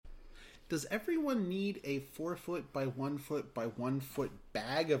does everyone need a 4-foot by 1 foot by 1 foot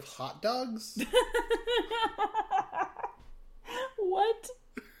bag of hot dogs? What?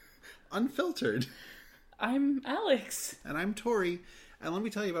 Unfiltered. I'm Alex. And I'm Tori. And let me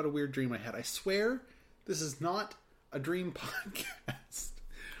tell you about a weird dream I had. I swear this is not a dream podcast.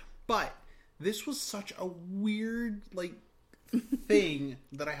 But this was such a weird, thing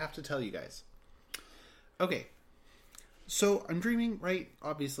that I have to tell you guys. Okay. So I'm dreaming, right?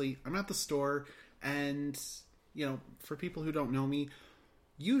 Obviously, I'm at the store, and, for people who don't know me,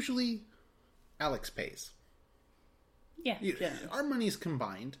 usually Alex pays. Yeah. Our money's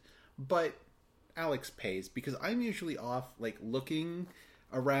combined, but Alex pays because I'm usually off, looking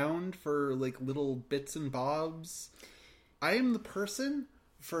around for, little bits and bobs. I am the person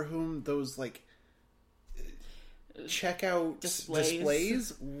for whom those, checkout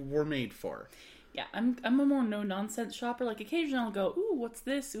displays were made for. Yeah, I'm a more no-nonsense shopper. Occasionally I'll go, ooh, what's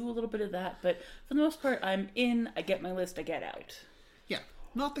this? Ooh, a little bit of that. But for the most part, I'm in, I get my list, I get out. Yeah,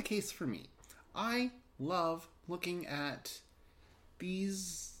 not the case for me. I love looking at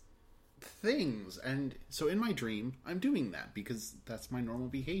these things. And so in my dream, I'm doing that because that's my normal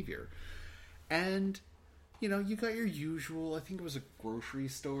behavior. And, you got your usual, I think it was a grocery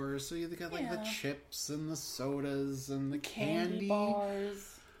store. So you got, the chips and the sodas and the candy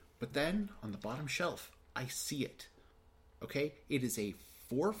bars. But then, on the bottom shelf, I see it. Okay? It is a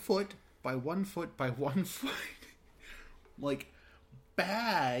 4-foot by 1 foot by 1 foot,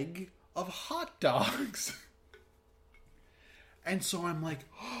 bag of hot dogs. And so I'm like,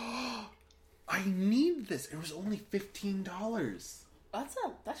 oh, I need this. It was only $15. That's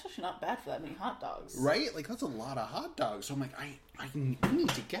actually not bad for that many hot dogs. Right? That's a lot of hot dogs. So I'm like, I need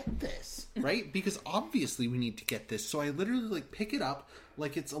to get this. Right? Because obviously we need to get this. So I literally, pick it up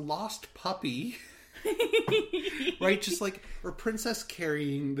like it's a lost puppy. Right? Just or princess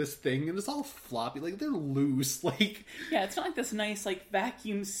carrying this thing. And it's all floppy. They're loose. Yeah, it's not this nice,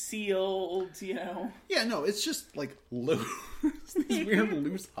 vacuum sealed, Yeah, no, it's just, loose. These weird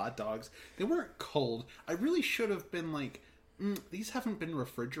loose hot dogs. They weren't cold. I really should have been these haven't been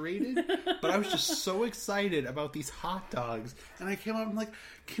refrigerated, but I was just so excited about these hot dogs. And I came out and I'm like,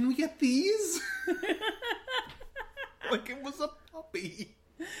 can we get these? It was a puppy.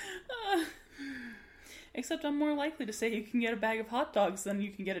 Except I'm more likely to say you can get a bag of hot dogs than you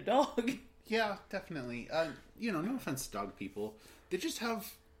can get a dog. Yeah, definitely. No offense to dog people. They just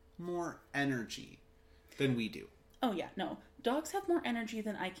have more energy than we do. Oh yeah, no. Dogs have more energy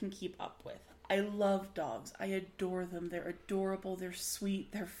than I can keep up with. I love dogs. I adore them. They're adorable. They're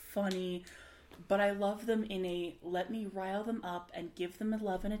sweet. They're funny. But I love them in a let me rile them up and give them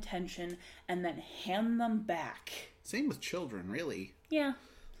love and attention and then hand them back. Same with children, really. Yeah.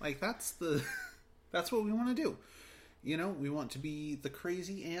 That's what we want to do. We want to be the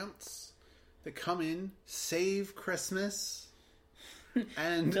crazy aunts that come in, save Christmas,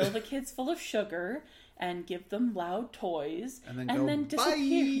 and fill the kids full of sugar and give them loud toys, and then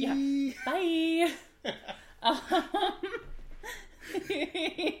disappear. Yeah. Bye.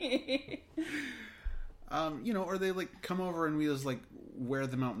 Or they come over and we just wear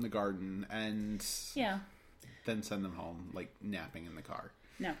them out in the garden and then send them home napping in the car.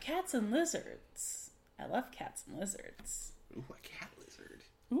 Now, cats and lizards. I love cats and lizards. Ooh, a cat lizard.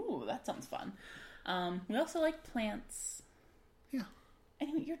 Ooh, that sounds fun. We also like plants. Yeah.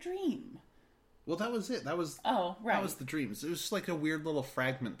 Anyway, your dream. Well, that was it. That was right. That was the dream. So it was just a weird little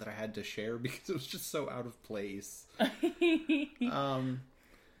fragment that I had to share because it was just so out of place.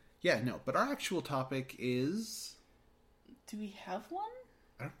 Yeah, no. But our actual topic is... Do we have one?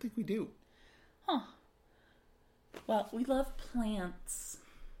 I don't think we do. Huh. Well, we love plants.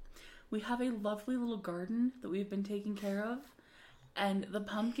 We have a lovely little garden that we've been taking care of. And the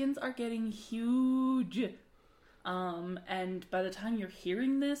pumpkins are getting huge. And by the time you're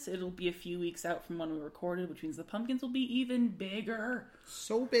hearing this, it'll be a few weeks out from when we recorded, which means the pumpkins will be even bigger.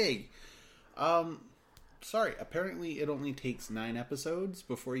 So big. Sorry, apparently it only takes 9 episodes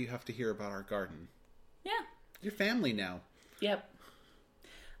before you have to hear about our garden. Yeah. You're family now. Yep.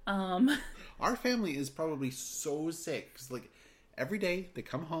 Our family is probably so sick. 'Cause, every day they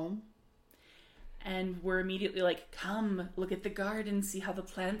come home. And we're immediately come, look at the garden, see how the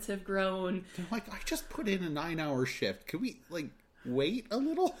plants have grown. They're I just put in a 9-hour shift. Can we, wait a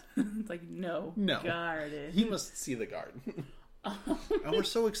little? It's no. Garden. He must see the garden. And we're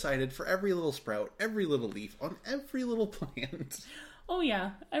so excited for every little sprout, every little leaf, on every little plant. Oh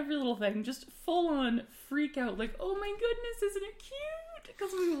yeah, every little thing. Just full on freak out. Oh my goodness, isn't it cute?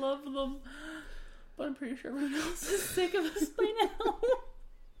 Because we love them. But I'm pretty sure everyone else is sick of us by now.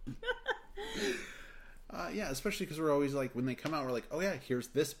 Yeah, especially because we're always like, when they come out, we're like, oh yeah, here's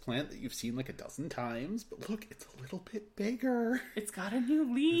this plant that you've seen like a dozen times, but look, it's a little bit bigger. It's got a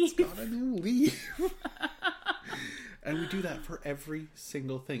new leaf. It's got a new leaf. And we do that for every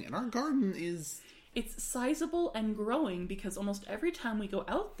single thing. And our garden is... It's sizable and growing because almost every time we go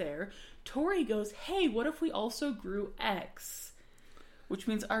out there, Tori goes, hey, what if we also grew X? Which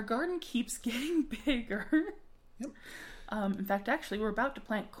means our garden keeps getting bigger. Yep. In fact, actually, we're about to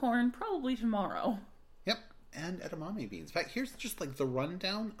plant corn probably tomorrow. Yep. And edamame beans. In fact, here's just like the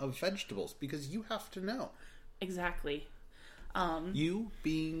rundown of vegetables because you have to know. Exactly. You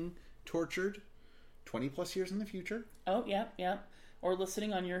being tortured 20 plus years in the future. Oh, yep. Or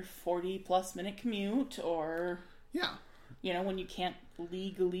listening on your 40 plus minute commute, or... Yeah. You know, when you can't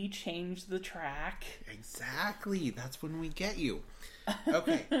legally change the track. Exactly. That's when we get you.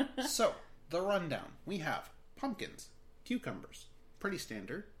 Okay. So, the rundown. We have pumpkins, cucumbers. Pretty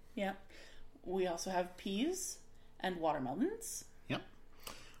standard. Yeah. We also have peas and watermelons. Yep.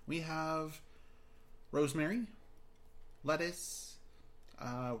 We have rosemary, lettuce.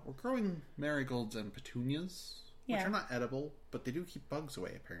 We're growing marigolds and petunias, which are not edible, but they do keep bugs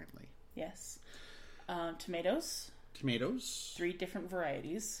away, apparently. Yes. Tomatoes. Tomatoes. 3 different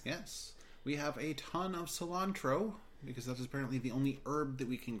varieties. Yes. We have a ton of cilantro, because that is apparently the only herb that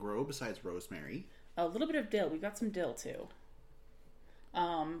we can grow besides rosemary. A little bit of dill. We've got some dill, too.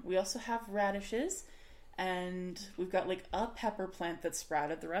 We also have radishes, and we've got, like, a pepper plant that's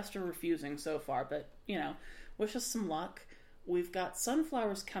sprouted. The rest are refusing so far, but, you know, wish us some luck. We've got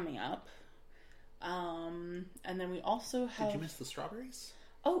sunflowers coming up. And then we also have... Did you miss the strawberries?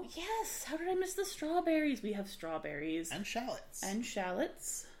 Oh, yes! How did I miss the strawberries? We have strawberries. And shallots. And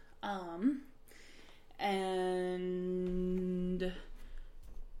shallots. And...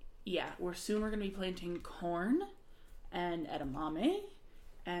 Yeah, we're going to be planting corn and edamame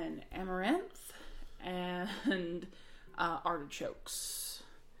and amaranth and artichokes.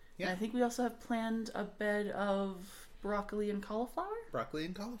 Yeah. And I think we also have planned a bed of broccoli and cauliflower? Broccoli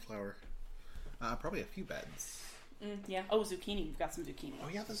and cauliflower. Probably a few beds. Yeah. Oh, zucchini. We've got some zucchini. Oh,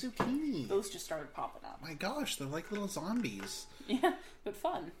 yeah, the zucchini. Those just started popping up. My gosh, they're like little zombies. Yeah, but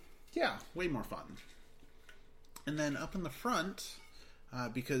fun. Yeah, way more fun. And then up in the front,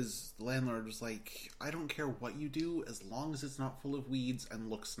 because the landlord was like, I don't care what you do as long as it's not full of weeds and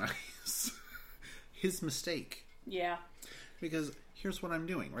looks nice. His mistake. Yeah. Because here's what I'm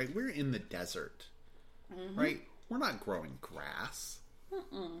doing, right? We're in the desert, right? We're not growing grass.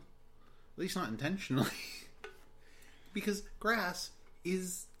 At least not intentionally. Because grass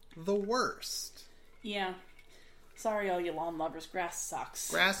is the worst. Yeah. Sorry, all you lawn lovers. Grass sucks.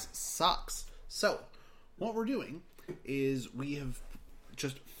 Grass sucks. So, what we're doing is we have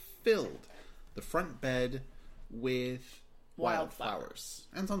just filled the front bed with wildflowers.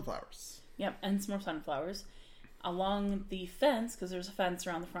 And sunflowers. Yep, and some more sunflowers. Along the fence, because there's a fence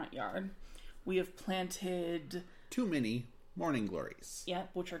around the front yard, we have planted... 2 mini morning glories.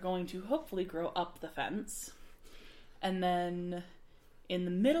 Yep, which are going to hopefully grow up the fence. And then in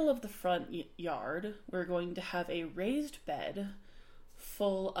the middle of the front yard, we're going to have a raised bed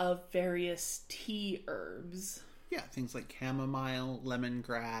full of various tea herbs. Yeah, things like chamomile,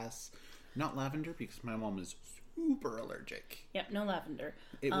 lemongrass, not lavender because my mom is super allergic. Yep, no lavender.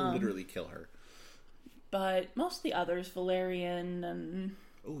 It will literally kill her. But most of the others, valerian and...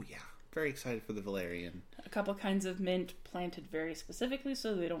 Oh yeah, very excited for the valerian. A couple kinds of mint planted very specifically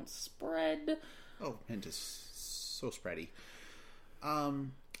so they don't spread. Oh, mint is so spready.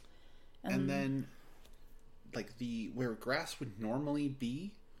 And then, like where grass would normally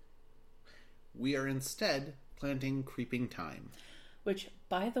be, we are instead planting creeping thyme. Which,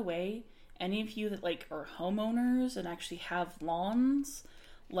 by the way, any of you that like are homeowners and actually have lawns,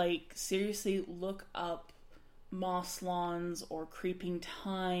 like seriously look up moss lawns or creeping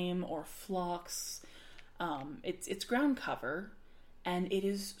thyme or phlox. It's ground cover. And it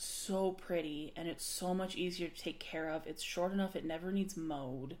is so pretty, and it's so much easier to take care of. It's short enough, it never needs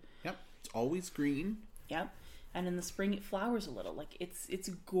mowed. Yep, it's always green. Yep, and in the spring it flowers a little. Like, it's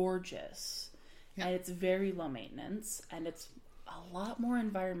gorgeous. Yep. And it's very low maintenance, and it's a lot more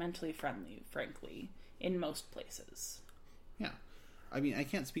environmentally friendly, frankly, in most places. Yeah. I mean, I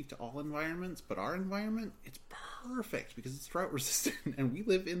can't speak to all environments, but our environment, it's perfect because it's drought resistant, and we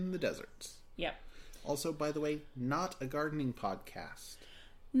live in the deserts. Yep. Also, by the way, not a gardening podcast.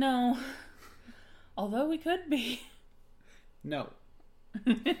 No. Although we could be. No.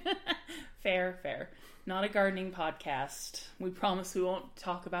 Fair. Not a gardening podcast. We promise we won't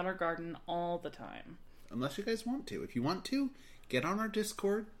talk about our garden all the time. Unless you guys want to. If you want to, get on our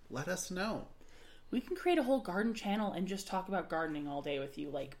Discord. Let us know. We can create a whole garden channel and just talk about gardening all day with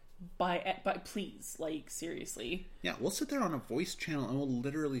you. Like, But please, like, seriously. Yeah, we'll sit there on a voice channel and we'll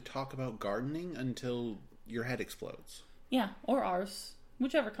literally talk about gardening until your head explodes. Yeah, or ours.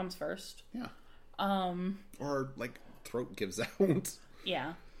 Whichever comes first. Yeah. Or, like, throat gives out.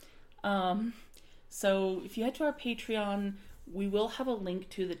 Yeah. So, if you head to our Patreon, we will have a link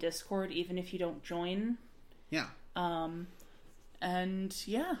to the Discord, even if you don't join. Yeah. And,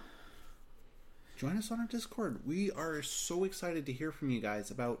 yeah. Join us on our Discord. We are so excited to hear from you guys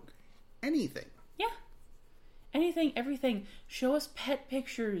about anything. Yeah. Anything, everything. Show us pet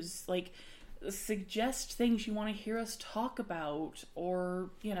pictures. Like, suggest things you want to hear us talk about. Or,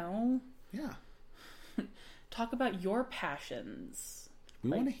 you know. Yeah. Talk about your passions.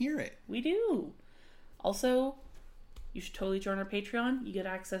 We want to hear it. We do. Also, you should totally join our Patreon. You get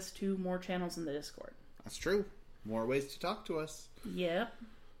access to more channels in the Discord. That's true. More ways to talk to us. Yep.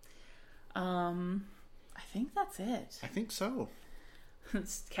 I think that's it. I think so.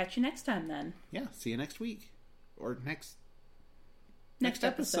 Let's catch you next time then. Yeah, see you next week. Or next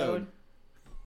episode.